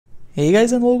Hey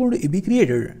guys, and welcome to EB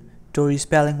Creator. Tori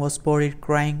Spelling was spotted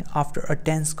crying after a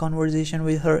tense conversation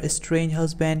with her estranged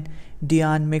husband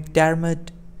Dean McDermott.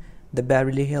 The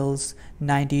Beverly Hills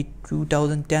 90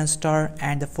 2010 star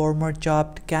and the former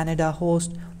Chopped Canada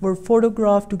host were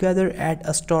photographed together at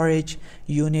a storage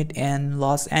unit in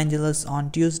Los Angeles on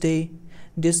Tuesday.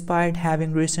 Despite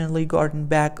having recently gotten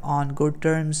back on good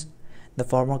terms, the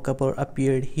former couple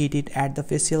appeared heated at the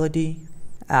facility.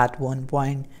 At one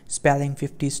point, Spelling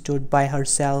 50 stood by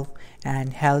herself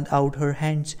and held out her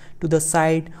hands to the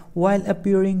side while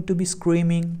appearing to be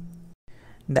screaming.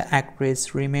 The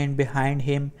actress remained behind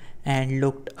him and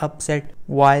looked upset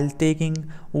while taking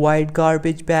white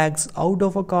garbage bags out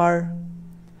of a car.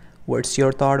 What's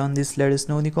your thought on this? Let us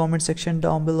know in the comment section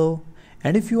down below.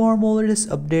 And if you want more latest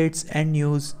updates and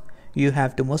news, you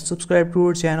have to must subscribe to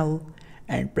our channel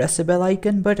and press the bell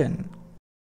icon button.